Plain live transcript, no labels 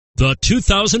The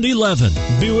 2011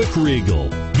 Buick Regal.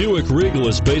 Buick Regal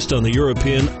is based on the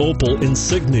European Opel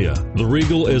Insignia. The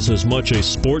Regal is as much a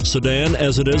sports sedan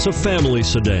as it is a family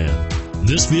sedan.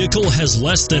 This vehicle has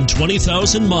less than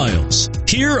 20,000 miles.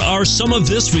 Here are some of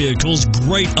this vehicle's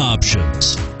great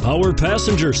options: power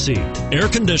passenger seat, air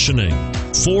conditioning,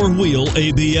 four-wheel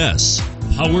ABS,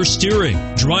 power steering,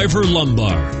 driver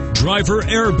lumbar, driver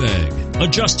airbag,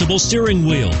 adjustable steering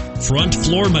wheel, front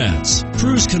floor mats,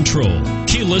 cruise control,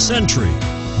 keyless entry.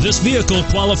 This vehicle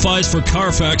qualifies for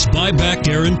Carfax buyback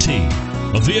guarantee.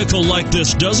 A vehicle like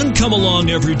this doesn't come along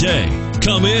every day.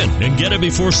 Come in and get it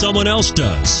before someone else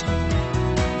does.